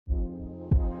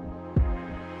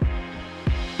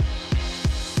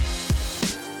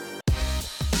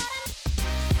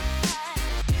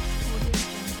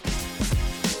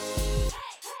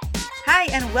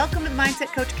and welcome to the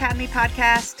Mindset Coach Academy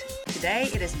podcast. Today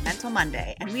it is Mental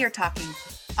Monday, and we are talking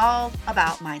all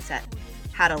about mindset,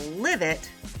 how to live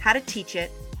it, how to teach it,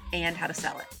 and how to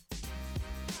sell it.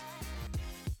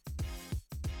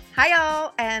 Hi,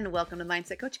 y'all, and welcome to the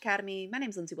Mindset Coach Academy. My name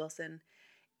is Lindsay Wilson.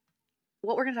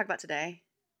 What we're going to talk about today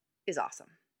is awesome.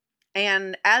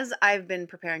 And as I've been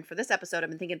preparing for this episode, I've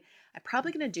been thinking I'm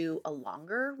probably going to do a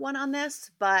longer one on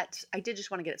this, but I did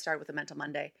just want to get it started with a Mental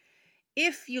Monday.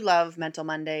 If you love Mental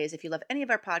Mondays, if you love any of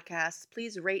our podcasts,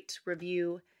 please rate,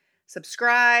 review,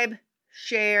 subscribe,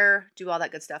 share, do all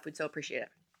that good stuff. We'd so appreciate it.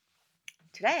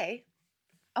 Today,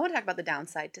 I want to talk about the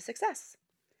downside to success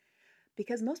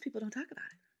because most people don't talk about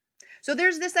it. So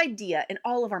there's this idea in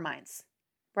all of our minds,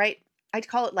 right? I'd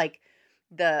call it like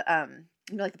the,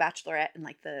 like the Bachelorette and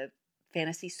like the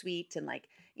fantasy suite and like,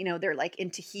 they're like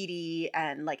in Tahiti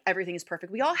and like everything is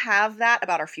perfect. We all have that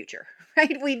about our future,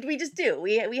 right? We just do.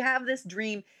 We have this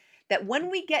dream that when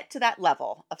we get to that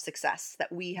level of success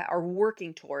that we are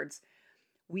working towards,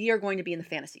 we are going to be in the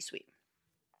fantasy suite.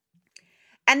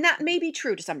 And that may be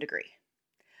true to some degree.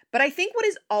 But I think what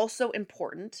is also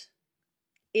important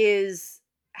is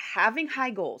having high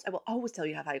goals. I will always tell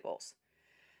you to have high goals.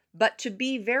 But to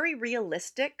be very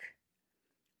realistic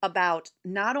about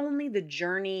not only the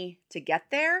journey to get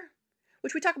there,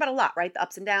 which we talk about a lot, right? The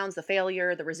ups and downs, the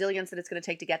failure, the resilience that it's going to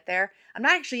take to get there. I'm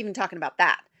not actually even talking about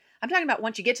that. I'm talking about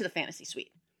once you get to the fantasy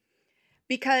suite,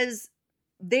 because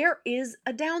there is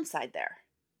a downside there.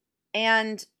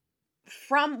 And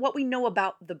from what we know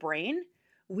about the brain,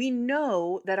 we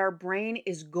know that our brain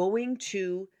is going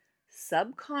to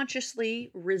subconsciously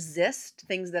resist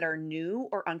things that are new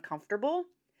or uncomfortable,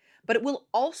 but it will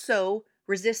also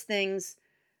resist things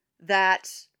that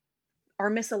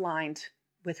are misaligned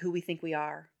with who we think we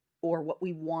are or what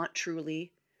we want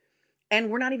truly, and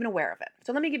we're not even aware of it.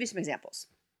 So let me give you some examples.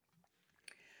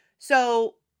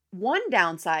 So one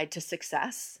downside to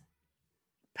success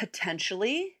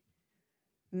potentially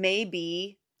may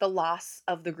be the loss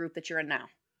of the group that you're in now.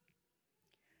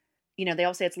 They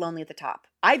all say it's lonely at the top.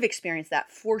 I've experienced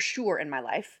that for sure in my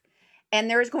life, and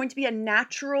there is going to be a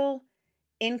natural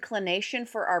inclination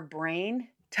for our brain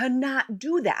to not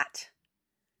do that.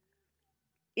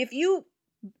 If you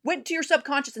went to your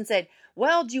subconscious and said,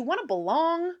 well, do you want to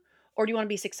belong or do you want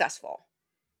to be successful?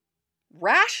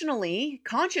 Rationally,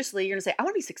 consciously, you're going to say, I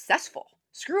want to be successful.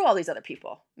 Screw all these other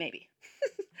people, maybe.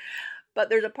 But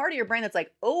there's a part of your brain that's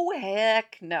like, oh,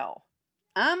 heck no.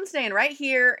 I'm staying right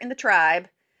here in the tribe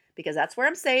because that's where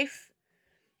I'm safe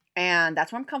and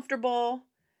that's where I'm comfortable.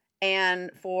 And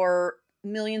for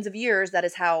millions of years, that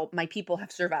is how my people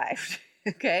have survived.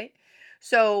 Okay?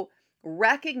 So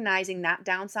recognizing that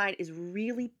downside is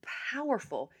really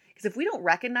powerful, because if we don't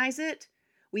recognize it,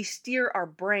 we steer our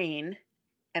brain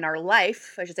and our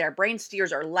life, I should say our brain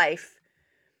steers our life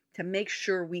to make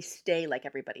sure we stay like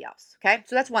everybody else. Okay?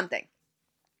 So that's one thing.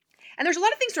 And there's a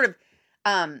lot of things sort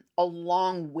of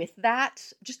along with that,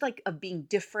 just like of being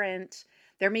different.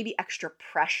 There may be extra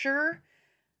pressure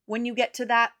when you get to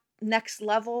that next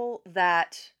level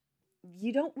that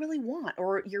you don't really want,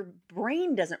 or your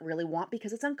brain doesn't really want,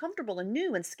 because it's uncomfortable and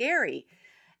new and scary.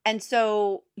 And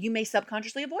so you may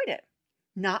subconsciously avoid it.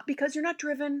 Not because you're not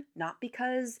driven, not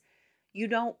because you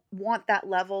don't want that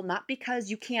level, not because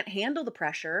you can't handle the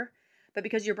pressure, but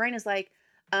because your brain is like,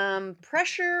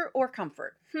 pressure or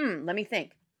comfort? Let me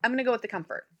think. I'm going to go with the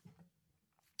comfort.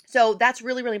 So that's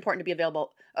really, really important to be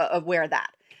aware of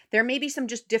that. There may be some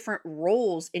just different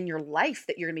roles in your life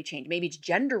that you're going to be changing. Maybe it's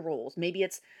gender roles. Maybe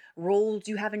it's roles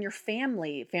you have in your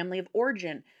family of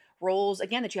origin, roles,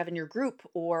 again, that you have in your group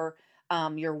or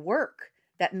your work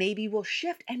that maybe will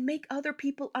shift and make other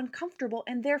people uncomfortable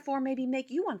and therefore maybe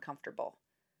make you uncomfortable.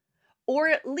 Or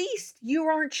at least you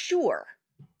aren't sure.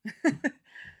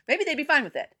 Maybe they'd be fine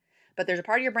with it. But there's a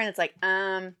part of your brain that's like,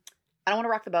 I don't want to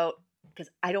rock the boat because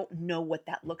I don't know what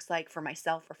that looks like for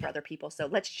myself or for other people. So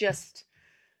let's just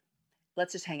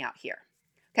hang out here.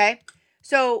 Okay.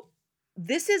 So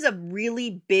this is a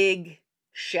really big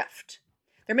shift.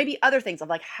 There may be other things of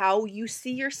like how you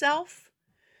see yourself,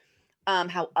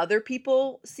 how other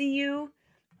people see you.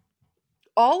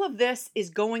 All of this is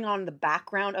going on in the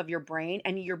background of your brain,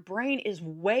 and your brain is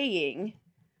weighing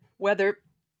whether,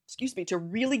 to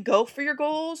really go for your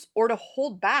goals or to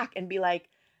hold back and be like,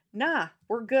 nah,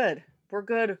 we're good. We're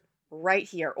good right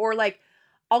here. Or like,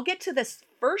 I'll get to this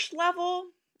first level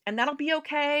and that'll be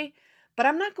okay, but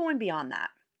I'm not going beyond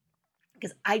that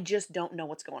because I just don't know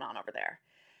what's going on over there.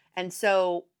 And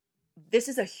so this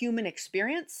is a human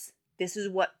experience. This is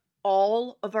what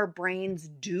all of our brains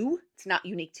do. It's not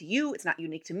unique to you. It's not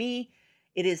unique to me.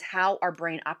 It is how our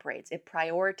brain operates. It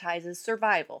prioritizes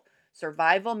survival.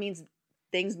 Survival means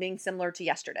things being similar to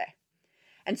yesterday.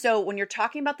 And so when you're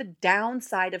talking about the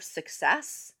downside of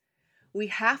success, we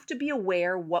have to be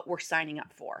aware what we're signing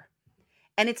up for.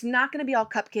 And it's not going to be all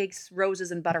cupcakes,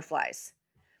 roses, and butterflies.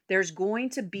 There's going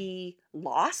to be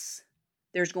loss.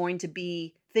 There's going to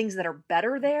be things that are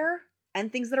better there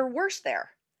and things that are worse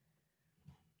there.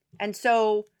 And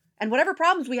so, and whatever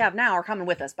problems we have now are coming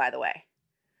with us, by the way.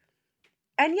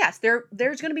 And yes,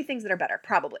 there's going to be things that are better,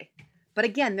 probably. But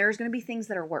again, there's going to be things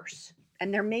that are worse.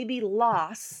 And there may be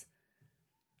loss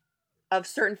of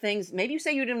certain things. Maybe you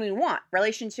say you didn't even want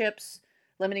relationships,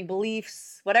 limiting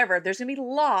beliefs, whatever. There's going to be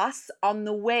loss on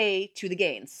the way to the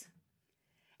gains.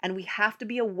 And we have to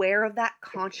be aware of that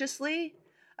consciously.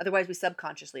 Otherwise, we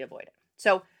subconsciously avoid it.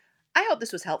 So I hope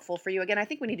this was helpful for you. Again, I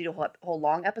think we need to do a whole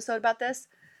long episode about this,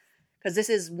 because this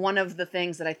is one of the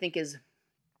things that I think is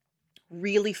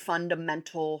really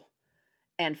fundamental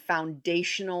and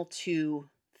foundational to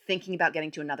thinking about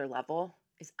getting to another level,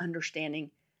 is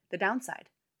understanding the downside,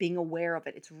 being aware of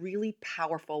it. It's really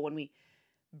powerful when we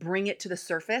bring it to the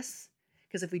surface,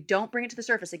 because if we don't bring it to the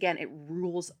surface, again, it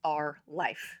rules our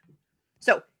life.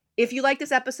 So if you like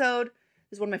this episode,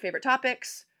 this is one of my favorite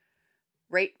topics,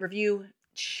 rate, review,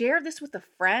 share this with a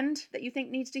friend that you think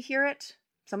needs to hear it,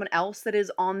 someone else that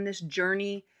is on this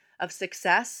journey of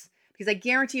success. Because I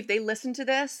guarantee if they listen to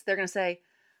this, they're going to say,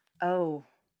 oh,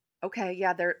 okay,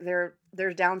 yeah, there's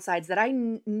downsides that I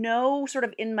know sort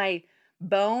of in my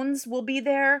bones will be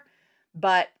there,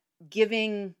 but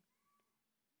giving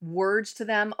words to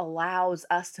them allows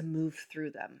us to move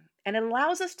through them. And it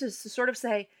allows us to sort of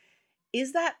say,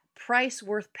 is that price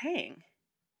worth paying?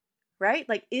 Right?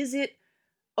 Like, is it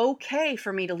okay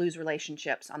for me to lose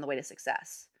relationships on the way to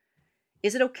success?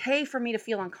 Is it okay for me to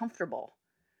feel uncomfortable?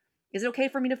 Is it okay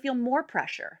for me to feel more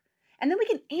pressure? And then we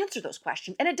can answer those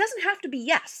questions. And it doesn't have to be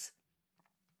yes.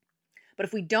 But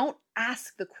if we don't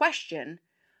ask the question,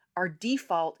 our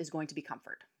default is going to be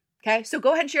comfort. Okay? So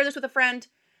go ahead and share this with a friend.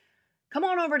 Come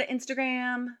on over to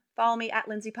Instagram. Follow me at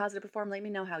Lindsay Positive Perform. Let me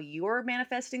know how you're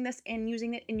manifesting this and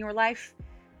using it in your life.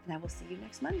 And I will see you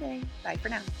next Monday. Bye for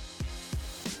now.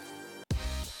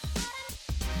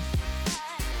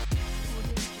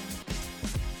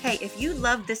 Hey, if you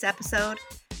loved this episode,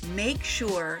 make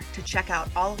sure to check out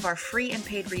all of our free and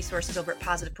paid resources over at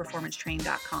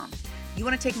positiveperformancetraining.com. You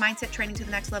want to take mindset training to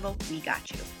the next level? We got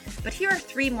you. But here are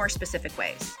 3 more specific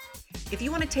ways. If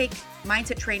you want to take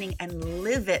mindset training and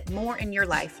live it more in your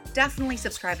life, definitely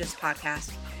subscribe to this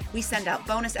podcast. We send out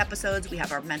bonus episodes. We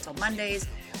have our Mental Mondays.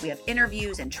 We have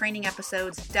interviews and training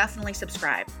episodes. Definitely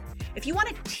subscribe. If you want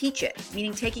to teach it,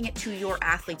 meaning taking it to your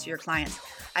athletes or your clients,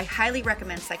 I highly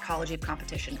recommend Psychology of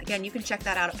Competition. Again, you can check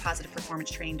that out at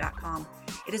positiveperformancetraining.com.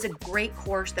 It is a great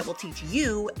course that will teach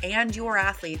you and your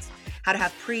athletes how to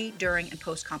have pre, during, and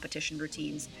post-competition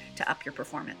routines to up your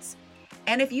performance.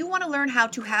 And if you want to learn how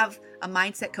to have a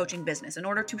mindset coaching business in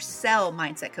order to sell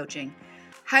mindset coaching,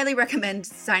 highly recommend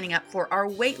signing up for our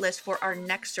waitlist for our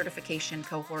next certification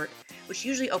cohort, which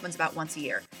usually opens about once a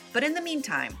year. But in the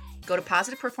meantime, go to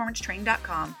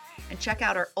positiveperformancetraining.com and check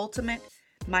out our ultimate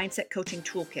mindset coaching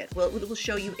toolkit. Well, it will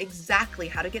show you exactly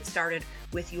how to get started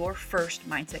with your first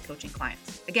mindset coaching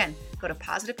clients. Again, go to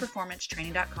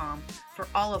positiveperformancetraining.com for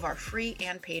all of our free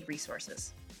and paid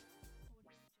resources.